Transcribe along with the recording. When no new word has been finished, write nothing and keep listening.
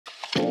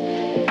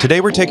Today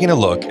we're taking a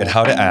look at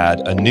how to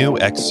add a new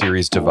X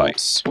Series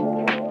device.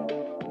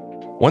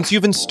 Once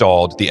you've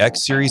installed the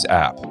X Series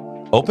app,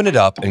 open it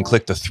up and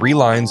click the three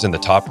lines in the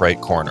top right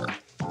corner.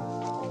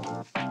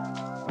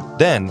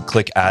 Then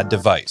click Add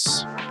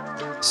Device.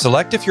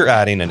 Select if you're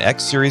adding an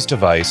X Series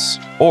device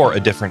or a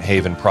different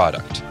Haven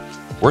product.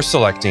 We're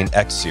selecting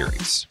X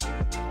Series.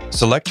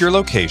 Select your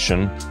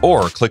location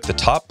or click the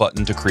top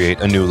button to create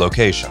a new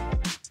location.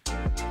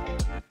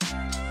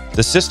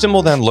 The system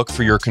will then look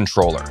for your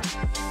controller.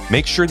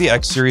 Make sure the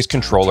X Series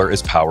controller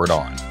is powered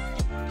on.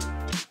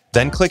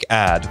 Then click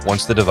Add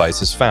once the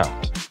device is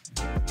found.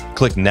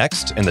 Click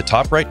Next in the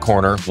top right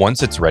corner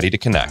once it's ready to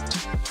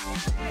connect.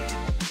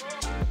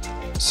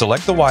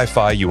 Select the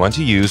Wi-Fi you want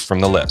to use from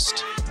the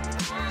list.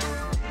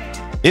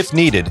 If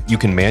needed, you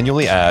can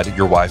manually add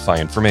your Wi-Fi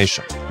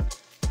information.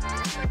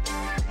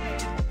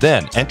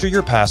 Then enter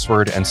your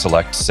password and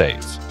select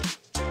Save.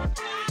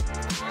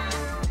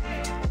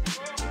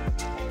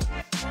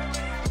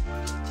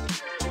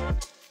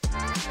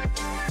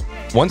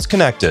 Once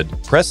connected,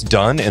 press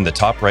Done in the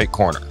top right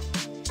corner.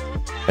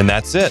 And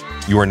that's it.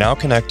 You are now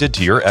connected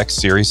to your X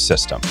Series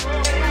system.